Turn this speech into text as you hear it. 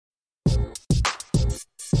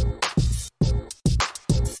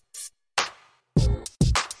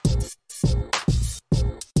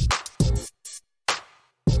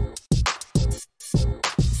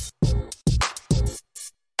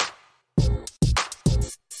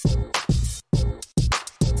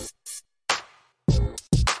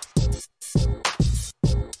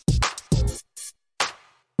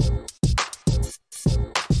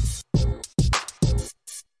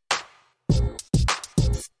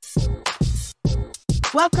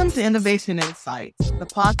Welcome to Innovation Insights, the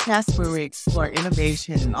podcast where we explore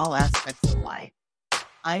innovation in all aspects of life.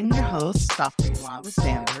 I'm your host, Dr. Yolanda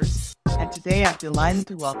Sanders, and today I'm delighted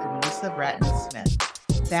to welcome Lisa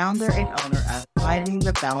Vratny-Smith, founder and owner of Finding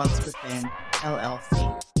the Balance Within,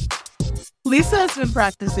 LLC. Lisa has been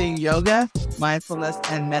practicing yoga, mindfulness,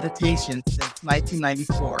 and meditation since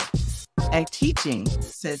 1994, and teaching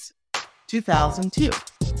since 2002.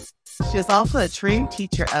 She is also a trained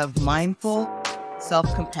teacher of mindful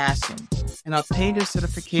self-compassion and obtained her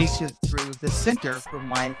certification through the Center for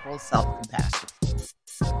Mindful Self-Compassion.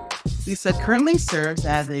 Lisa currently serves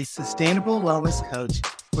as a sustainable wellness coach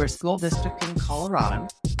for a school district in Colorado,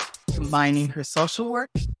 combining her social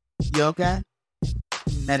work, yoga,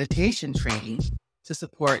 and meditation training to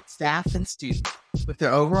support staff and students with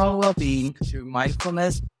their overall well-being through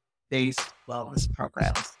mindfulness-based wellness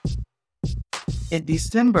programs. In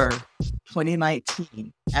December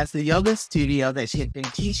 2019, as the yoga studio that she had been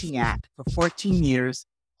teaching at for 14 years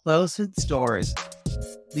closed its doors,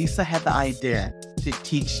 Lisa had the idea to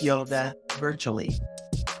teach yoga virtually.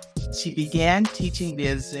 She began teaching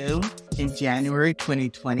via Zoom in January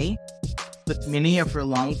 2020 with many of her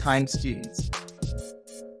longtime students.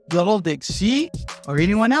 Little did she or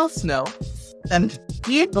anyone else know that a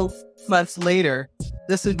few months later,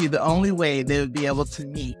 this would be the only way they would be able to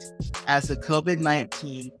meet as the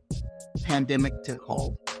COVID-19 pandemic took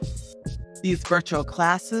hold. These virtual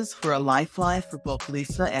classes were a lifeline for both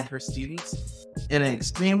Lisa and her students in an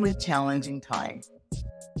extremely challenging time.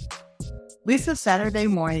 Lisa's Saturday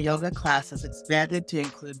morning yoga classes expanded to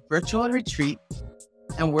include virtual retreat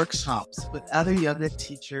and workshops with other yoga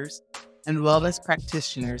teachers and wellness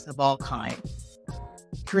practitioners of all kinds,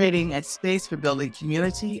 creating a space for building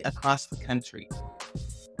community across the country.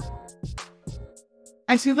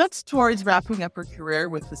 As she looks towards wrapping up her career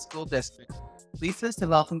with the school district, Lisa is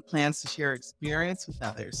developing plans to share her experience with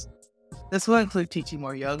others. This will include teaching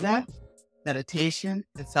more yoga, meditation,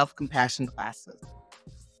 and self-compassion classes,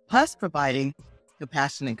 plus providing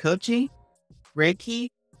compassionate coaching, Reiki,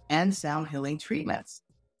 and sound healing treatments.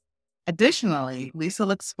 Additionally, Lisa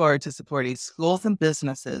looks forward to supporting schools and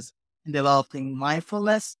businesses in developing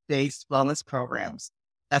mindfulness-based wellness programs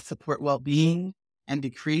that support well-being and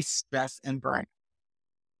decrease stress and burnout.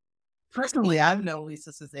 Personally, I've known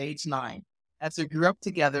Lisa since age 9, as we grew up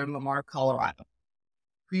together in Lamar, Colorado.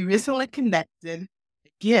 We recently connected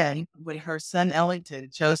again when her son Ellington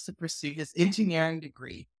chose to pursue his engineering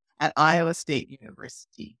degree at Iowa State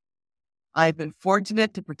University. I've been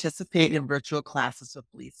fortunate to participate in virtual classes with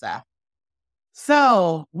Lisa.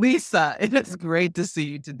 So, Lisa, it is great to see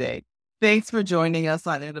you today. Thanks for joining us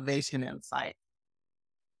on Innovation Insight.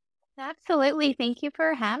 Absolutely. Thank you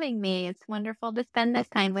for having me. It's wonderful to spend this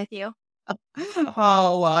time with you.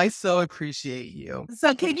 Oh, well, I so appreciate you.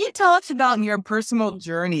 So can you tell us about your personal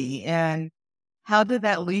journey and how did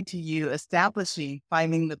that lead to you establishing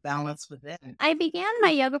Finding the Balance Within? I began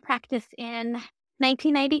my yoga practice in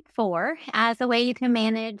 1994 as a way to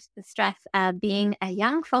manage the stress of being a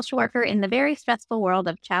young social worker in the very stressful world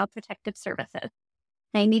of child protective services.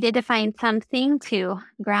 I needed to find something to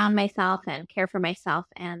ground myself and care for myself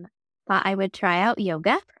and thought I would try out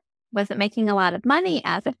yoga. Wasn't making a lot of money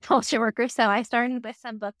as a social worker, so I started with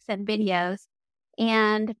some books and videos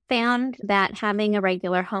and found that having a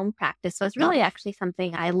regular home practice was really actually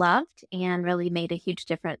something I loved and really made a huge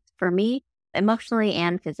difference for me emotionally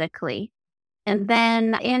and physically. And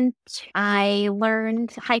then I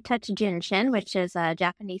learned high-touch Jinshin, which is a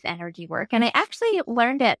Japanese energy work, and I actually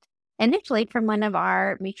learned it initially from one of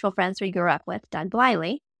our mutual friends we grew up with, Doug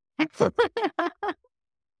Bliley.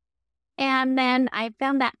 And then I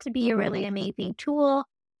found that to be a really amazing tool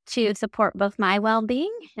to support both my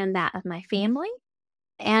well-being and that of my family.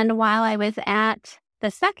 And while I was at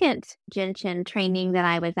the second Jinshin training that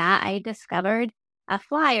I was at, I discovered a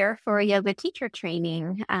flyer for a yoga teacher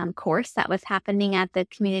training course that was happening at the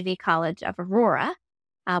Community College of Aurora,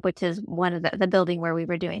 which is one of the building where we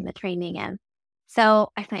were doing the training in.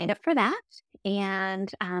 So I signed up for that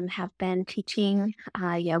and have been teaching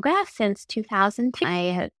yoga since 2002.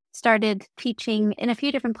 I started teaching in a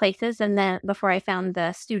few different places, and then before I found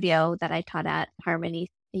the studio that I taught at,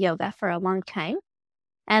 Harmony Yoga, for a long time.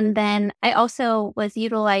 And then I also was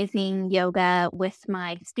utilizing yoga with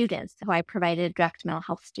my students who I provided direct mental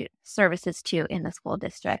health services to in the school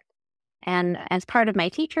district. And as part of my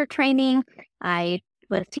teacher training, I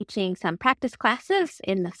was teaching some practice classes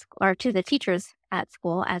to the teachers at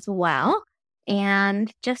school as well,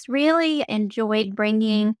 and just really enjoyed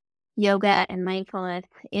bringing yoga and mindfulness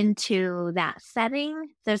into that setting.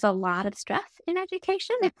 There's a lot of stress in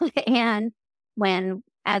education. And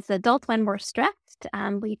as adults, when we're stressed,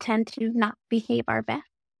 we tend to not behave our best.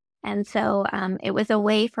 And so it was a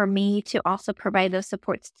way for me to also provide those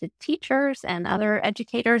supports to teachers and other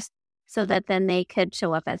educators so that then they could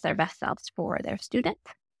show up as their best selves for their students.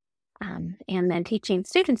 And then teaching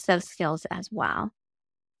students those skills as well.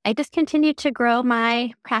 I just continued to grow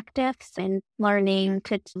my practice in learning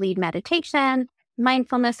to lead meditation,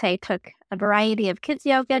 mindfulness. I took a variety of kids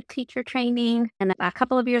yoga teacher training. And a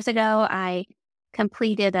couple of years ago, I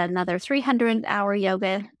completed another 300-hour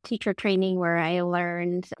yoga teacher training where I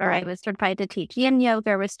was certified to teach yin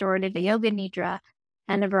yoga, restorative yoga nidra,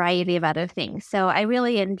 and a variety of other things. So I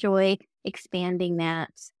really enjoy expanding that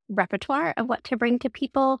repertoire of what to bring to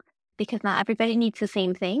people because not everybody needs the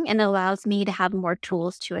same thing, and it allows me to have more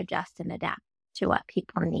tools to adjust and adapt to what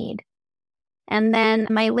people need. And then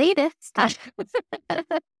my latest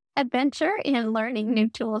adventure in learning new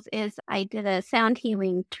tools is I did a sound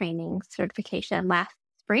healing training certification last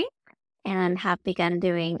spring and have begun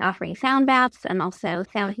offering sound baths and also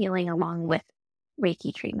sound healing along with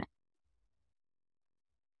Reiki treatment.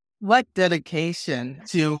 What dedication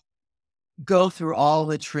to go through all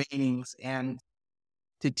the trainings and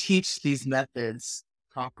to teach these methods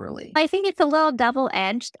properly? I think it's a little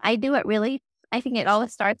double-edged. I think it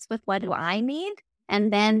always starts with what do I need?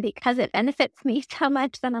 And then because it benefits me so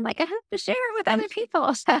much, then I'm like, I have to share it with other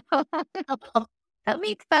people. So that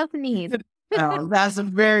meets both needs. That's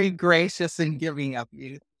very gracious and giving of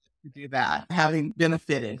you to do that, having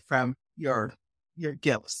benefited from your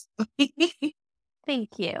gifts.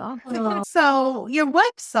 Thank you. So your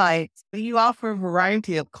website, you offer a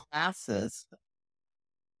variety of classes.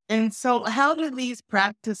 And so how do these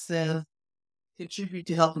practices contribute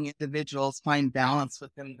to helping individuals find balance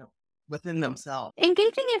within themselves?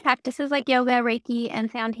 Engaging in practices like yoga, Reiki,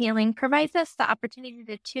 and sound healing provides us the opportunity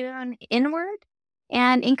to tune inward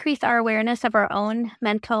and increase our awareness of our own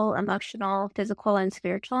mental, emotional, physical, and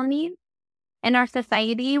spiritual needs. In our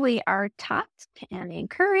society, we are taught and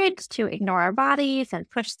encouraged to ignore our bodies and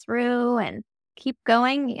push through and keep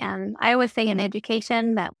going. And I always say in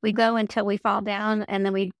education that we go until we fall down and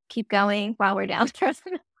then we keep going while we're down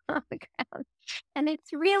on the ground. And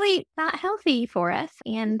it's really not healthy for us.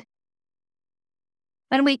 And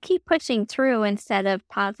when we keep pushing through instead of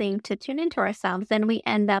pausing to tune into ourselves, then we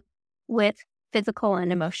end up with physical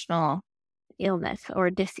and emotional illness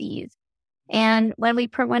or disease. And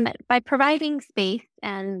by providing space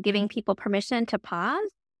and giving people permission to pause,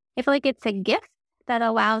 I feel like it's a gift that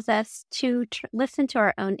allows us to listen to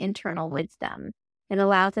our own internal wisdom. It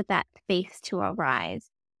allows that space to arise.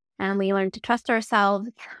 And we learn to trust ourselves,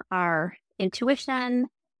 our intuition,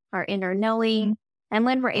 our inner knowing. And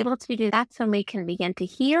when we're able to do that, that's when we can begin to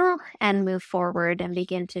heal and move forward and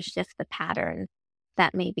begin to shift the pattern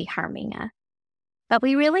that may be harming us. But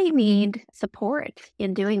we really need support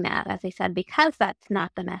in doing that, as I said, because that's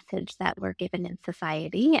not the message that we're given in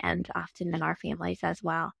society and often in our families as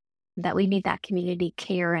well, that we need that community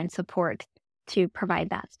care and support to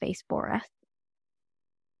provide that space for us.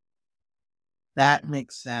 That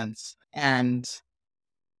makes sense. And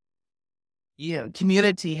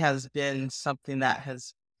community has been something that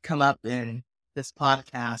has come up in this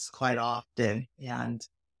podcast quite often, and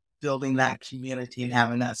building that community and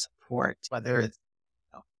having that support, whether it's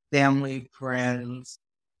family, friends,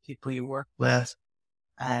 people you work with,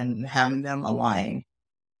 and having them align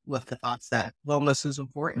with the thoughts that wellness is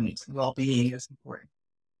important, well-being is important.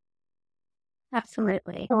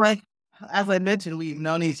 Absolutely. As I mentioned, we've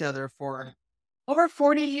known each other for over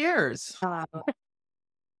 40 years.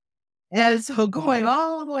 And so going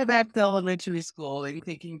all the way back to elementary school and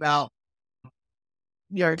thinking about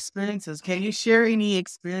your experiences, can you share any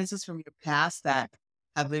experiences from your past that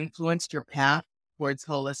have influenced your path towards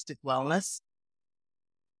holistic wellness?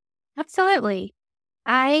 Absolutely.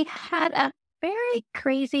 I had a very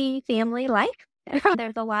crazy family life.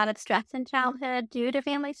 There's a lot of stress in childhood due to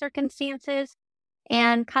family circumstances.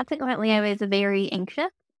 And consequently, I was a very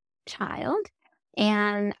anxious child.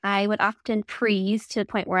 And I would often freeze to the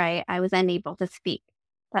point where I was unable to speak.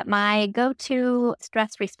 But my go-to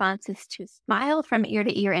stress response is to smile from ear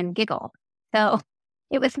to ear and giggle. So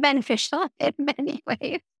it was beneficial in many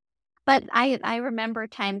ways. But I remember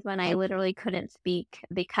times when I literally couldn't speak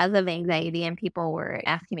because of anxiety and people were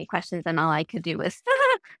asking me questions and all I could do was,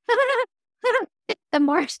 the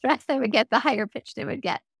more stress I would get, the higher pitched it would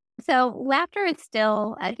get. So laughter is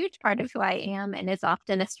still a huge part of who I am and is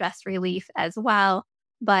often a stress relief as well,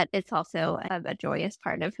 but it's also a joyous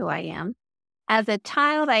part of who I am. As a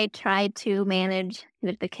child, I tried to manage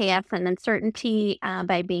the chaos and uncertainty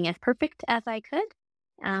by being as perfect as I could.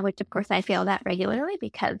 Which of course I failed at regularly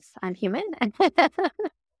because I'm human.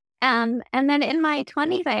 And then in my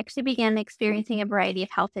 20s, I actually began experiencing a variety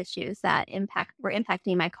of health issues that were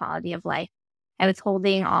impacting my quality of life. I was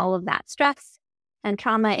holding all of that stress and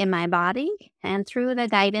trauma in my body, and through the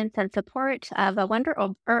guidance and support of a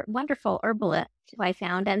wonderful herbalist who I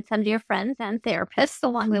found and some dear friends and therapists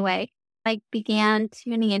along the way, I began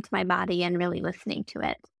tuning into my body and really listening to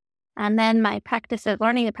it. And then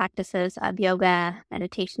learning the practices of yoga,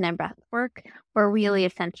 meditation, and breath work were really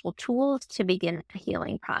essential tools to begin a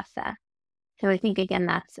healing process. So I think, again,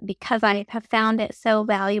 that's because I have found it so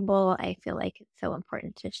valuable. I feel like it's so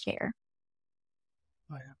important to share.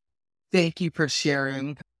 Oh, yeah. Thank you for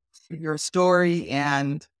sharing your story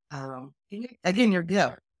and, again, your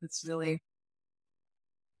gift. It's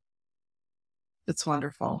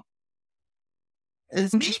wonderful.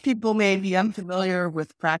 As most people may be unfamiliar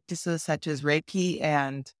with practices such as Reiki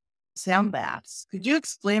and sound baths, could you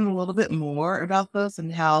explain a little bit more about those and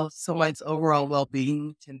how someone's overall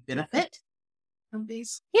well-being can benefit from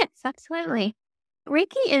these? Yes, absolutely.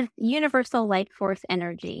 Reiki is universal life force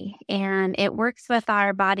energy, and it works with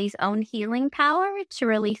our body's own healing power to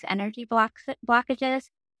release energy blockages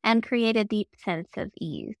and create a deep sense of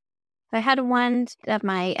ease. So I had one of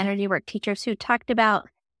my energy work teachers who talked about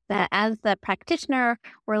that as the practitioner,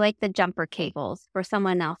 we're like the jumper cables for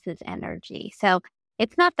someone else's energy. So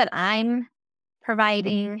it's not that I'm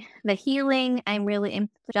providing the healing, I'm really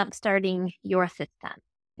jumpstarting your system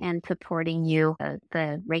and supporting you.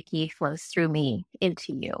 The Reiki flows through me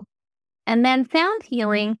into you. And then sound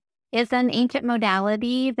healing is an ancient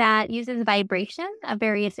modality that uses vibration of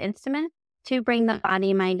various instruments to bring the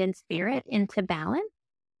body, mind, and spirit into balance.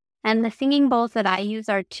 And the singing bowls that I use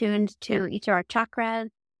are tuned to each of our chakras,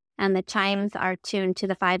 and the chimes are tuned to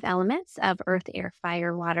the 5 elements of earth, air,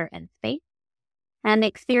 fire, water, and space. And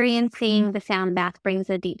experiencing the sound bath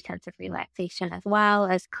brings a deep sense of relaxation as well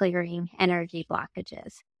as clearing energy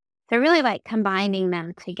blockages. So I really like combining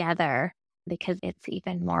them together because it's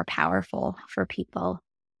even more powerful for people.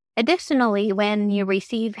 Additionally, when you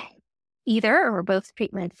receive either or both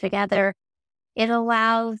treatments together, it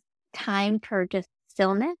allows time for just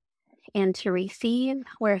stillness and to receive,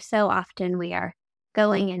 where so often we are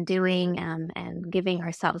going and doing and giving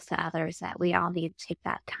ourselves to others, that we all need to take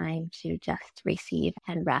that time to just receive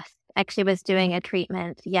and rest. Actually was doing a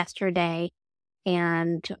treatment yesterday,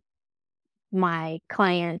 and my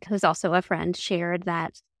client, who's also a friend, shared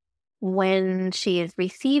that when she is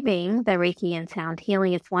receiving the Reiki and sound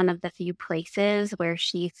healing, it's one of the few places where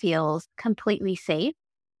she feels completely safe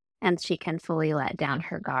and she can fully let down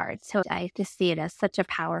her guard. So I just see it as such a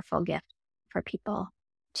powerful gift for people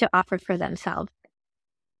to offer for themselves.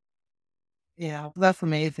 Yeah, that's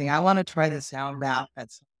amazing. I want to try the sound bath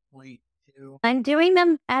at some point too.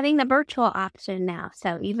 I'm adding the virtual option now.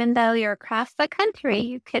 So even though you're across the country,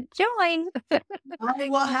 you could join. I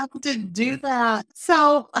will have to do that.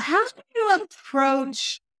 So, how do you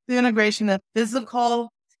approach the integration of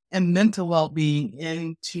physical and mental well-being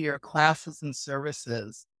into your classes and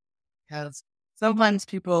services? Because sometimes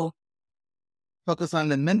people focus on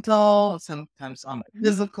the mental, sometimes on the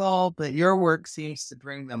physical, but your work seems to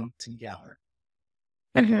bring them together.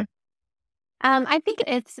 Mhm. I think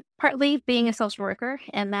it's partly being a social worker,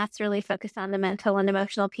 and that's really focused on the mental and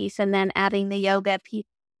emotional piece, and then adding the yoga piece.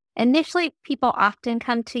 Initially, people often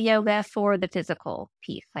come to yoga for the physical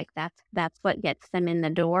piece, like that's what gets them in the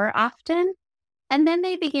door often. And then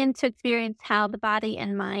they begin to experience how the body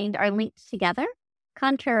and mind are linked together,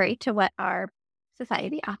 contrary to what our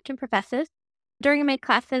society often professes. During my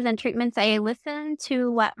classes and treatments, I listen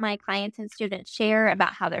to what my clients and students share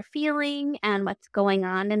about how they're feeling and what's going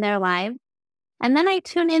on in their lives. And then I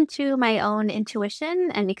tune into my own intuition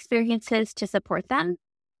and experiences to support them.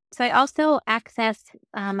 So I also access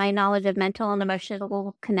my knowledge of mental and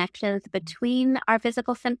emotional connections between our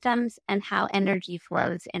physical symptoms and how energy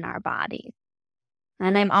flows in our bodies.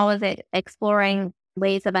 And I'm always exploring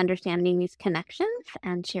ways of understanding these connections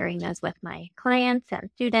and sharing those with my clients and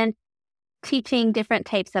students, teaching different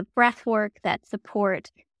types of breath work that support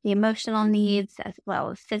the emotional needs as well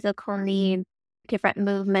as physical needs, different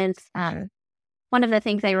movements. One of the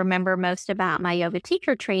things I remember most about my yoga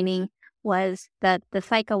teacher training was the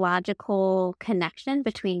psychological connection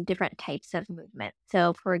between different types of movement.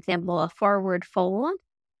 So, for example, a forward fold,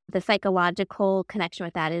 the psychological connection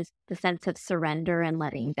with that is the sense of surrender and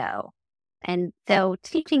letting go. And so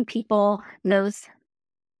teaching people those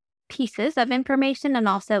pieces of information and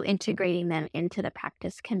also integrating them into the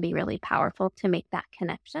practice can be really powerful to make that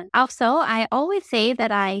connection. Also, I always say that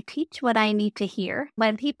I teach what I need to hear.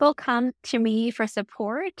 When people come to me for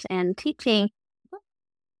support and teaching,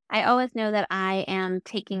 I always know that I am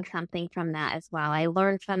taking something from that as well. I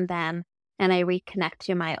learn from them and I reconnect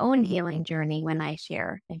to my own healing journey when I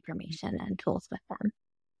share information and tools with them.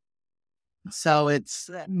 So it's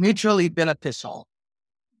mutually beneficial.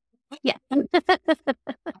 Yeah.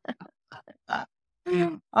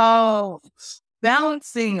 Oh,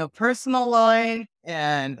 balancing a personal life,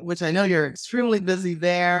 and which I know you're extremely busy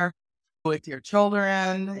there with your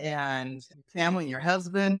children and family, your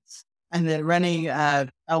husband, and then running a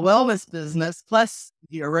wellness business plus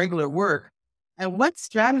your regular work. And what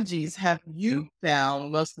strategies have you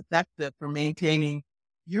found most effective for maintaining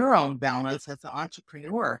your own balance as an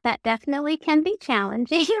entrepreneur? That definitely can be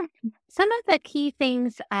challenging. Some of the key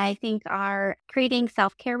things I think are creating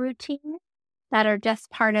self-care routines that are just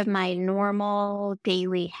part of my normal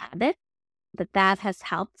daily habit, that has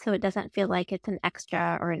helped so it doesn't feel like it's an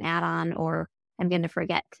extra or an add-on or I'm going to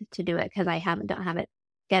forget to do it because I don't have it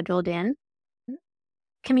scheduled in.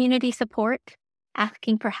 Community support,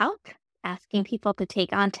 asking for help, asking people to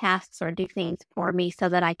take on tasks or do things for me so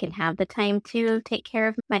that I can have the time to take care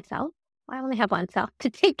of myself. I only have one self to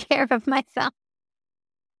take care of myself.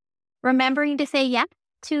 Remembering to say yes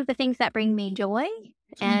to the things that bring me joy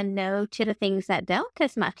and no to the things that don't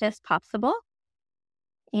as much as possible.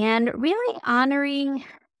 And really honoring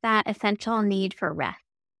that essential need for rest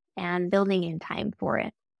and building in time for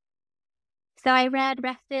it. So I read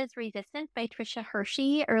Rest is Resistance by Tricia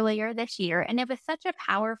Hershey earlier this year, and it was such a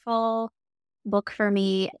powerful book for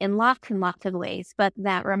me in lots and lots of ways. But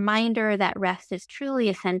that reminder that rest is truly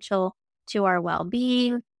essential to our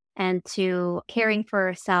well-being and to caring for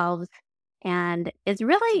ourselves and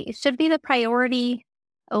should be the priority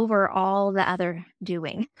over all the other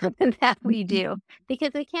doing that we do,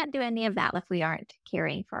 because we can't do any of that if we aren't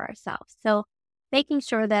caring for ourselves. So making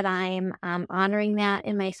sure that I'm honoring that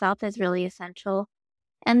in myself is really essential.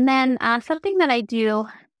 And then something that I do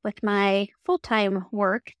with my full-time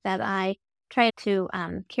work that I try to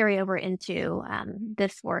carry over into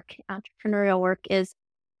this work, entrepreneurial work, is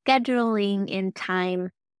scheduling in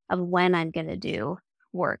time of when I'm going to do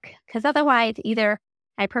work. Because otherwise, either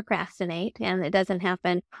I procrastinate and it doesn't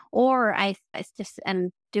happen, or I just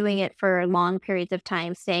am doing it for long periods of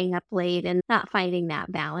time, staying up late and not finding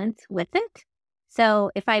that balance with it.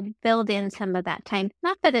 So if I build in some of that time,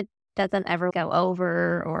 not that it doesn't ever go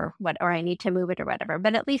over or I need to move it or whatever,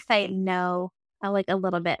 but at least I know like a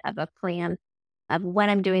little bit of a plan of when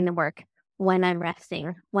I'm doing the work, when I'm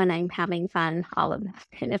resting, when I'm having fun, all of that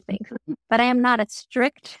kind of things. But I am not a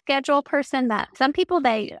strict schedule person. That some people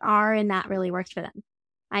they are, and that really works for them.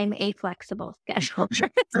 I'm a flexible scheduler.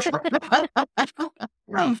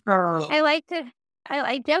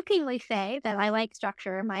 I jokingly say that I like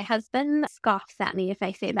structure. My husband scoffs at me if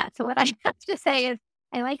I say that. So what I have to say is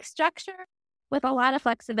I like structure with a lot of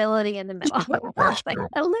flexibility in the middle. Like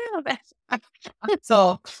a little bit.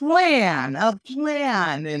 So a plan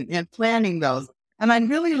and planning those. And I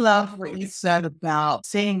really love what you said about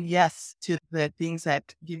saying yes to the things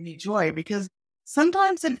that give you joy, because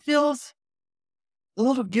sometimes it feels a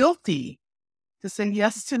little guilty to say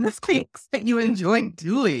yes to the things that you enjoy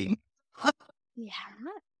doing. Yeah,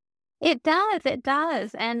 it does. It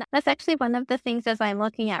does. And that's actually one of the things as I'm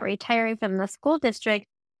looking at retiring from the school district,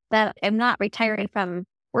 that I'm not retiring from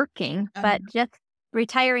working, but just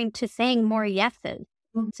retiring to saying more yeses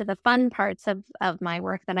to the fun parts of my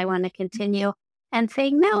work that I want to continue, and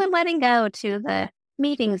saying no and letting go to the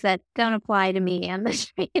meetings that don't apply to me and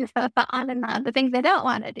on and on, the things I don't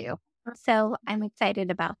want to do. So I'm excited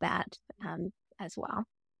about that as well.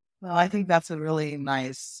 Well, I think that's a really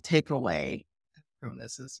nice takeaway from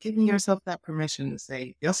this, is giving yourself that permission to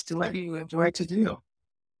say yes to what you enjoy to do.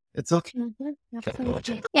 It's okay.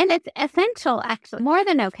 Absolutely. And it's essential, actually, more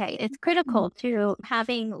than okay. It's critical to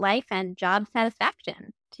having life and job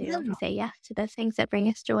satisfaction to say yes to those things that bring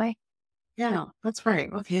us joy. Yeah, that's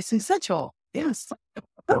right. Okay, it's essential. Yes.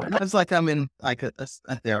 It's like I'm in like a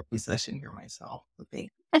therapy session here myself. Okay.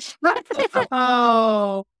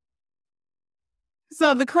 Oh.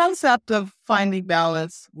 So the concept of finding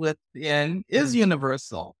balance within is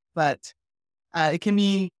universal, but it can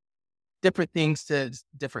be different things to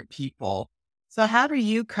different people. So how do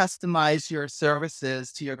you customize your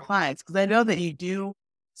services to your clients? Because I know that you do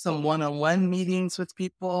some one-on-one meetings with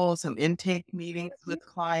people, some intake meetings with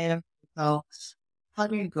clients. So how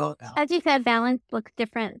do you go about it? As you said, balance looks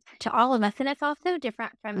different to all of us, and it's also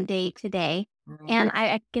different from day to day. And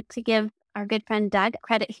I get to give our good friend Doug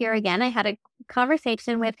credit here again. I had a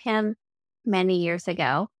conversation with him many years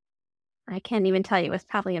ago. I can't even tell you, it was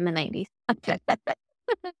probably in the 90s.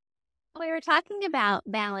 We were talking about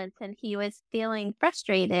balance, and he was feeling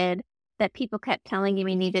frustrated that people kept telling him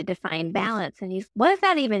he needed to find balance. And what does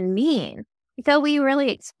that even mean? So we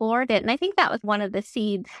really explored it. And I think that was one of the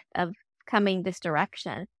seeds of coming this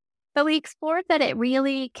direction. But we explored that it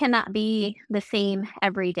really cannot be the same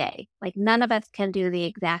every day. Like none of us can do the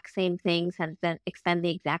exact same things and then expend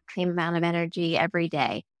the exact same amount of energy every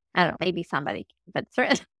day. I don't know, maybe somebody can, but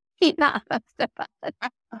certainly not most of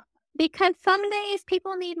us. Because some days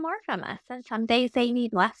people need more from us, and some days they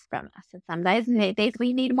need less from us, and some days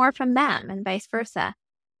we need more from them, and vice versa.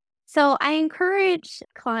 So I encourage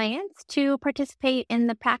clients to participate in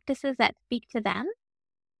the practices that speak to them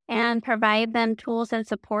and provide them tools and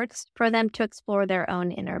supports for them to explore their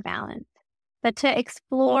own inner balance. But to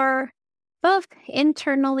explore both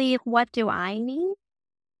internally, what do I need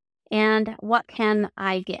and what can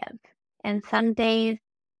I give? And some days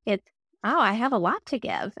it's, oh, I have a lot to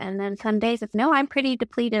give. And then some days it's, no, I'm pretty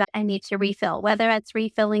depleted. I need to refill, whether it's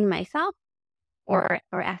refilling myself or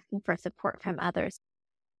asking for support from others.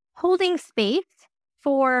 Holding space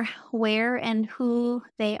for where and who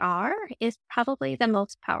they are is probably the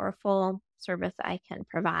most powerful service I can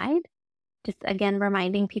provide. Just again,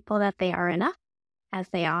 reminding people that they are enough as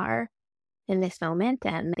they are in this moment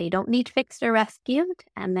and they don't need fixed or rescued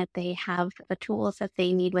and that they have the tools that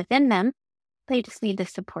they need within them. They just need the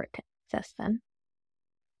support system.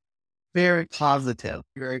 Very positive,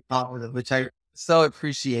 which I so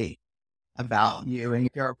appreciate about you and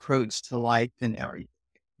your approach to life and everything.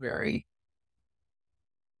 Very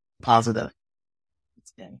positive.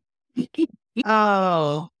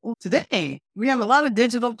 Oh, well, today we have a lot of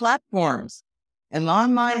digital platforms and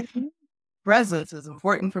online presence is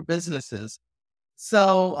important for businesses.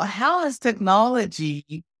 So how has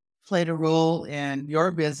technology played a role in your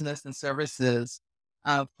business and services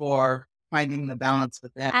for finding the balance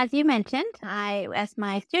with that? As you mentioned, as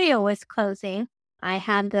my studio was closing, I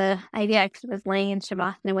had the idea, I was laying in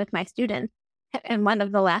Shavasana with my students in one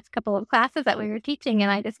of the last couple of classes that we were teaching,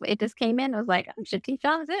 and it just came in. I was like, I should teach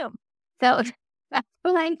on Zoom. So that's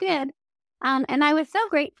what I did. And I was so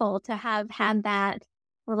grateful to have had that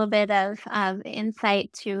little bit of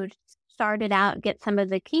insight to start it out, get some of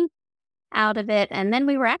the kinks out of it. And then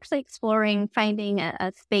we were actually exploring finding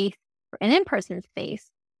a space, an in-person space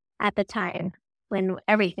at the time when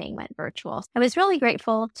everything went virtual. I was really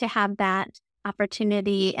grateful to have that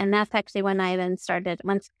opportunity. And that's actually when I then started,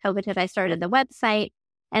 once COVID hit, I started the website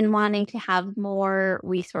and wanting to have more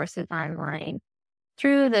resources online.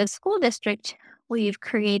 Through the school district, we've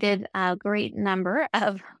created a great number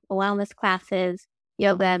of wellness classes,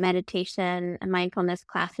 yoga, meditation, and mindfulness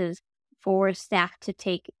classes for staff to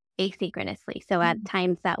take asynchronously. So at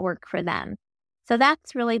times that work for them. So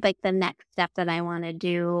that's really like the next step that I want to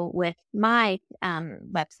do with my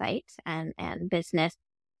website and business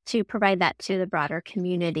to provide that to the broader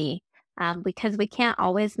community because we can't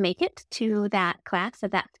always make it to that class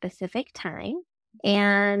at that specific time.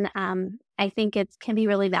 And I think it can be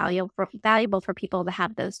really valuable for people to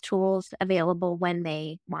have those tools available when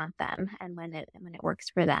they want them and when it works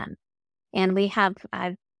for them. And we have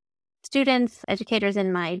students, educators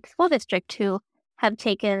in my school district who have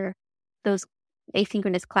taken those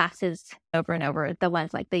asynchronous classes over and over, the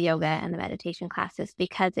ones like the yoga and the meditation classes,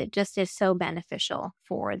 because it just is so beneficial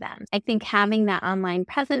for them. I think having that online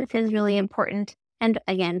presence is really important. And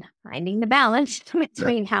again, finding the balance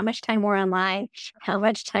between how much time we're online, how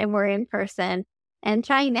much time we're in person, and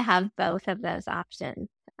trying to have both of those options.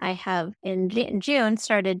 I have in June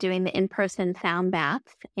started doing the in-person sound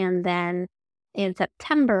baths, and then in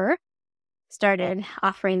September started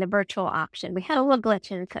offering the virtual option. We had a little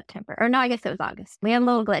glitch in September, or no, I guess it was August. We had a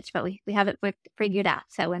little glitch, but we have it figured out.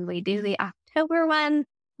 So when we do the October one,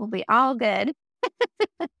 we'll be all good.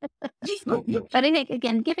 But I think,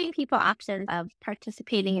 again, giving people options of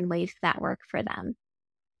participating in ways that work for them.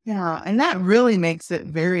 Yeah, and that really makes it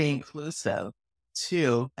very inclusive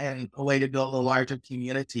too, and a way to build a larger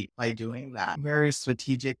community by doing that. Very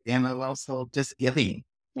strategic and also just giving.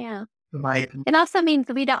 Yeah. Like, it also means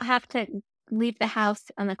that we don't have to leave the house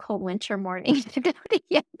on a cold winter morning to go to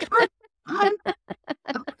yoga.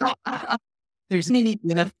 There's many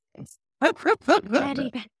benefits.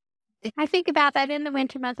 I think about that in the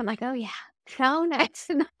winter months. I'm like, oh yeah, so nice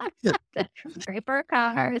not to scrape our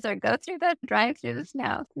cars or go through drive through the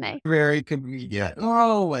snow. Nice. Very convenient.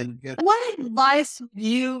 Oh, and what advice do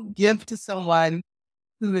you give to someone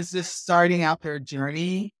who is just starting out their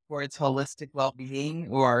journey towards holistic well-being,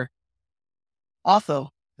 or also,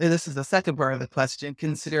 this is the second part of the question,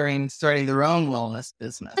 considering starting their own wellness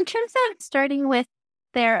business? In terms of starting with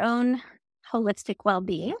their own holistic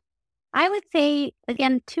well-being, I would say,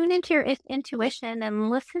 again, tune into your intuition and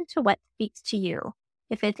listen to what speaks to you.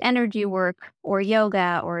 If it's energy work or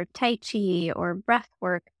yoga or Tai Chi or breath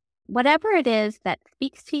work, whatever it is that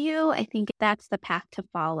speaks to you, I think that's the path to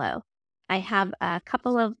follow. I have a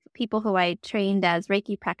couple of people who I trained as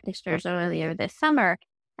Reiki practitioners earlier this summer,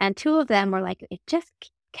 and two of them were like, it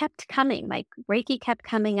just kept coming. Like Reiki kept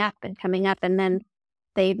coming up. And then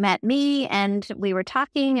they met me and we were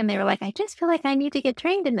talking and they were like, I just feel like I need to get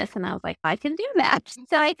trained in this. And I was like, I can do that.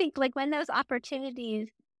 So I think like when those opportunities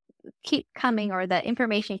keep coming or the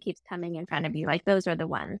information keeps coming in front of you, like those are the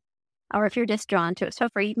ones. Or if you're just drawn to it. So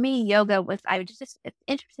for me, yoga was, I was just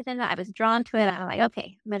interested in it. I was drawn to it. I was like,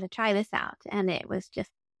 okay, I'm going to try this out. And it was just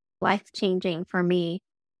life-changing for me.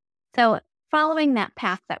 So following that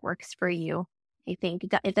path that works for you, I think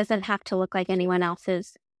it doesn't have to look like anyone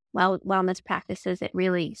else's wellness practices. It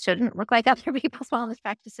really shouldn't look like other people's wellness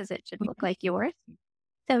practices. It should look like yours.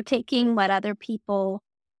 So taking what other people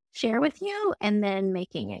share with you and then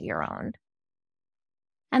making it your own.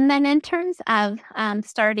 And then in terms of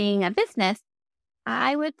starting a business,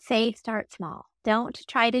 I would say start small. Don't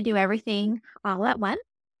try to do everything all at once.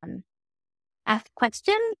 Ask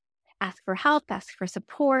questions, ask for help, ask for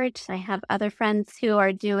support. I have other friends who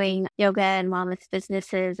are doing yoga and wellness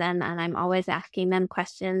businesses, and I'm always asking them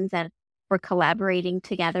questions, and we're collaborating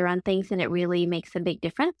together on things, and it really makes a big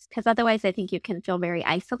difference because otherwise I think you can feel very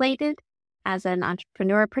isolated as an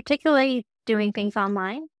entrepreneur, particularly doing things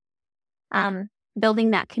online.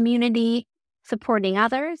 Building that community, supporting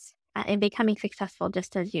others, and becoming successful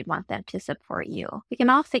just as you'd want them to support you. We can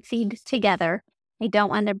all succeed together. I don't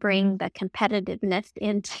want to bring the competitiveness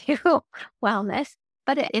into wellness,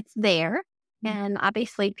 but it's there. And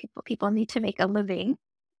obviously people need to make a living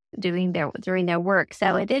doing their work.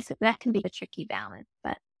 So that can be a tricky balance,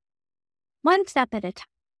 but one step at a time.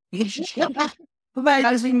 But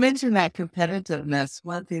as we mentioned that competitiveness,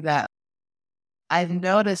 one thing that I've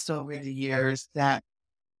noticed over the years that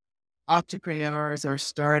entrepreneurs or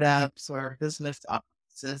startups or business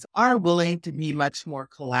offices are willing to be much more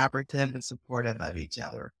collaborative and supportive of each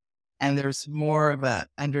other. And there's more of an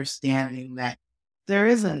understanding that there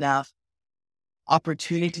is enough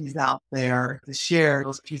opportunities out there to share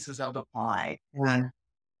those pieces of the pie. And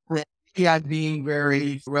being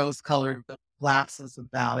very rose-colored glasses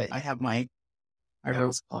about it. I have my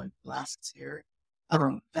rose-colored glasses here. I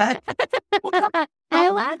love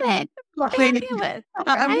it. Fabulous.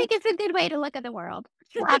 I think it's a good way to look at the world.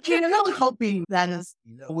 I'm hoping that is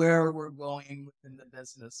where we're going within the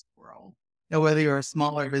business world. Whether you're a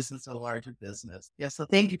smaller business or a larger business. Yeah, so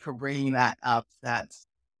thank you for bringing that up. That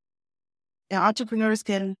entrepreneurs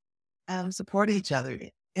can support each other.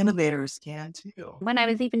 Innovators can too. When I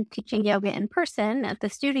was even teaching yoga in person at the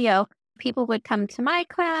studio, people would come to my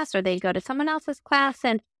class or they'd go to someone else's class.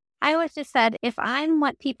 And I always just said, if I'm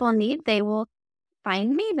what people need, they will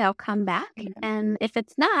find me, they'll come back. Mm-hmm. And if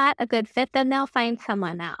it's not a good fit, then they'll find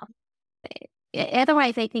someone else.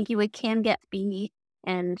 Otherwise, I think you can get speedy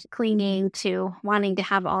and clinging to wanting to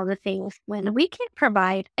have all the things when we can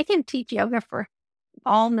provide. I can teach yoga for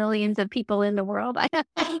all millions of people in the world.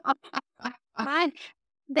 I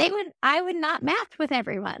would not match with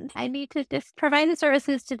everyone. I need to just provide the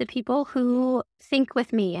services to the people who sync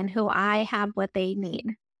with me and who I have what they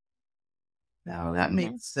need. No, that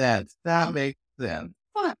makes sense. That makes sense.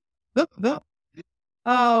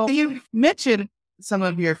 Oh, you mentioned some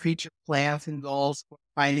of your future plans and goals for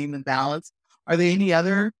finding the balance. Are there any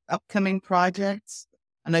other upcoming projects?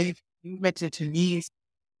 I know you mentioned to me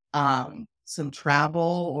some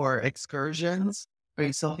travel or excursions. Are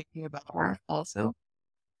you still thinking about that also?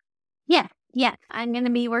 Yes. I'm going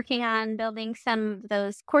to be working on building some of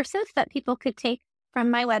those courses that people could take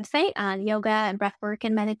from my website on yoga and breathwork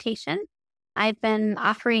and meditation. I've been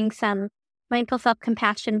offering some mindful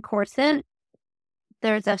self-compassion courses.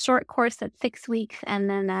 There's a short course that's 6 weeks and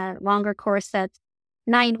then a longer course that's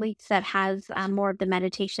 9 weeks that has more of the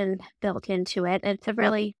meditation built into it. It's a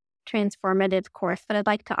really transformative course, but I'd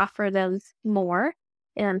like to offer those more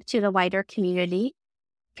to the wider community.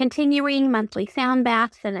 Continuing monthly sound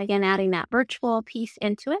baths and again, adding that virtual piece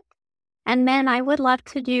into it. And then I would love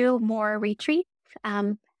to do more retreats.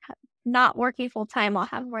 Not working full time, I'll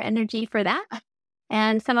have more energy for that.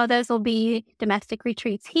 And some of those will be domestic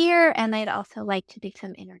retreats here. And I'd also like to do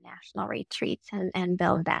some international retreats and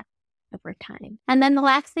build that over time. And then the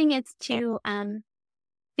last thing is to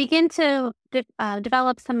begin to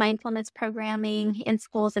develop some mindfulness programming in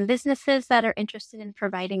schools and businesses that are interested in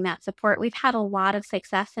providing that support. We've had a lot of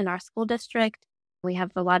success in our school district. We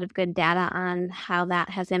have a lot of good data on how that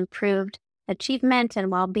has improved achievement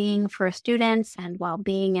and well-being for students and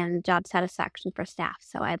well-being and job satisfaction for staff.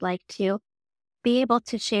 So I'd like to be able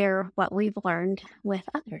to share what we've learned with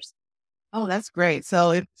others. Oh, that's great. So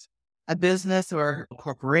it's a business or a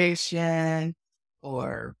corporation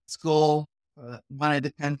or school wanted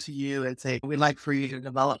to come to you and say, we'd like for you to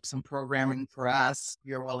develop some programming for us,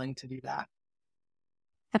 you're willing to do that.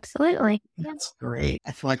 Absolutely. That's great.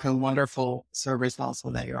 I feel like a wonderful service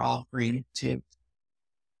also that you're offering to.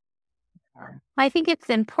 I think it's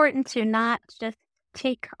important to not just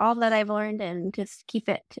take all that I've learned and just keep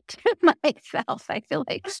it to myself. I feel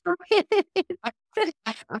like it's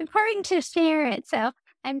important to share it. So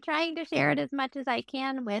I'm trying to share it as much as I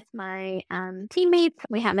can with my teammates.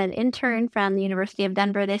 We have an intern from the University of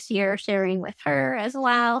Denver this year, sharing with her as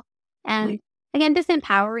well. And again, just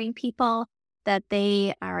empowering people that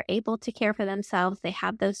they are able to care for themselves. They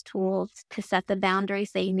have those tools to set the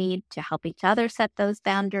boundaries they need to help each other set those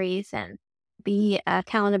boundaries and be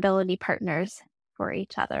accountability partners for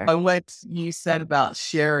each other. And what you said about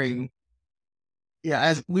sharing,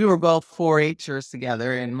 as we were both 4-Hers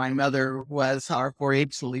together, and my mother was our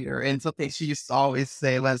 4-H leader, and something she used to always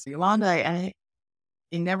say was, Yolanda, I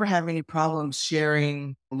never have any problems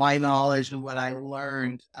sharing my knowledge and what I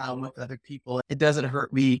learned with other people. It doesn't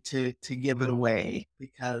hurt me to give it away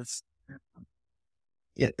because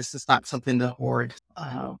it's just not something to hoard.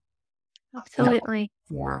 Absolutely.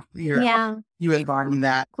 You involved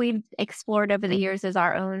that. We've explored over the years as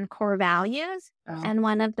our own core values. And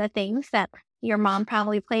one of the things that your mom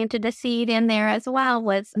probably planted a seed in there as well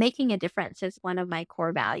was making a difference is one of my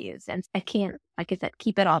core values. And I can't, like I said,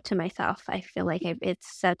 keep it all to myself. I feel like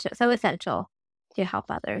it's so essential to help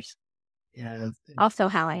others. Yeah. Also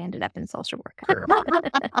how I ended up in social work.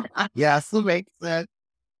 Yes, that makes sense.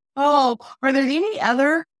 Oh, are there any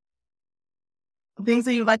other things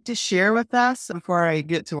that you'd like to share with us before I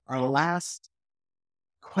get to our last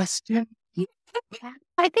question?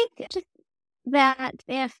 I think just that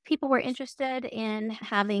if people were interested in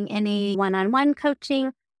having any one-on-one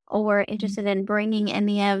coaching or interested in bringing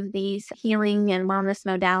any of these healing and wellness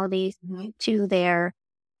modalities to their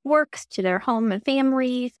works, to their home and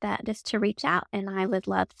families, that just to reach out. And I would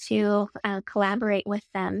love to collaborate with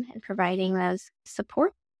them in providing those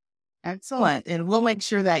support. Excellent. And we'll make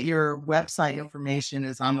sure that your website information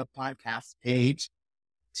is on the podcast page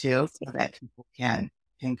too, so that people can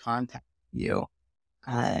contact you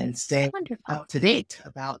and stay up to date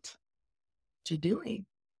about what you're doing.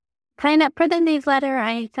 Sign up for the newsletter.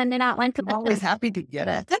 I send it out once a month. I'm always happy to get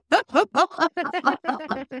it.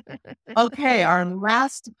 Okay, our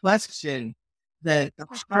last question, the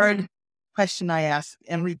hard question I ask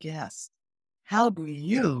every guest. How do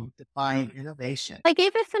you define innovation? I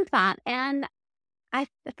gave it some thought, and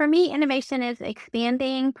for me, innovation is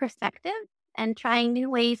expanding perspective and trying new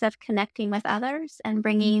ways of connecting with others and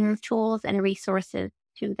bringing tools and resources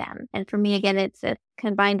to them. And for me, again, it's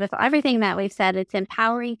combined with everything that we've said. It's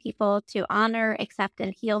empowering people to honor, accept,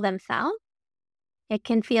 and heal themselves. It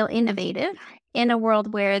can feel innovative in a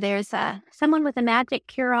world where there's someone with a magic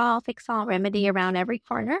cure-all, fix-all remedy around every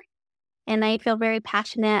corner. And I feel very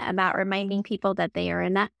passionate about reminding people that they are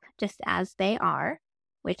enough just as they are,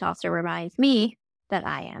 which also reminds me that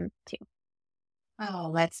I am too.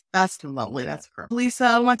 Oh, that's lovely. That's perfect. Lisa,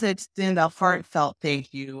 I want to extend a heartfelt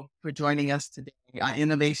thank you for joining us today on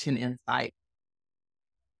Innovation Insight.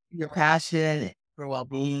 Your passion for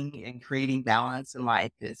well-being and creating balance in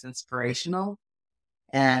life is inspirational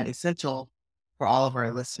and essential for all of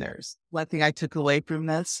our listeners. One thing I took away from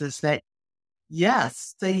this is that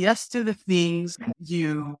say yes to the things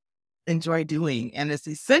you enjoy doing, and it's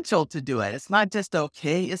essential to do it. It's not just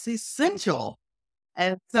okay, it's essential.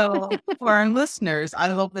 And so for our listeners, I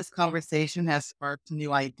hope this conversation has sparked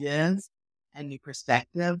new ideas and new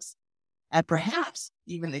perspectives, and perhaps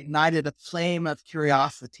even ignited a flame of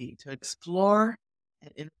curiosity to explore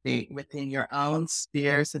and innovate within your own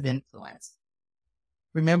spheres of influence.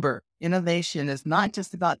 Remember, innovation is not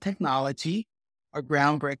just about technology or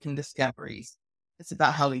groundbreaking discoveries. It's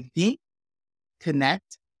about how we think,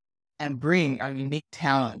 connect, and bring our unique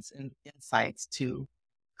talents and insights to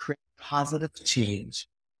create positive change.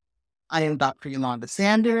 I am Dr. Yolanda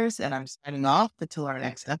Sanders, and I'm signing off until our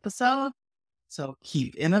next episode. So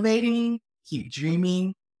keep innovating, keep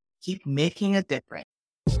dreaming, keep making a difference.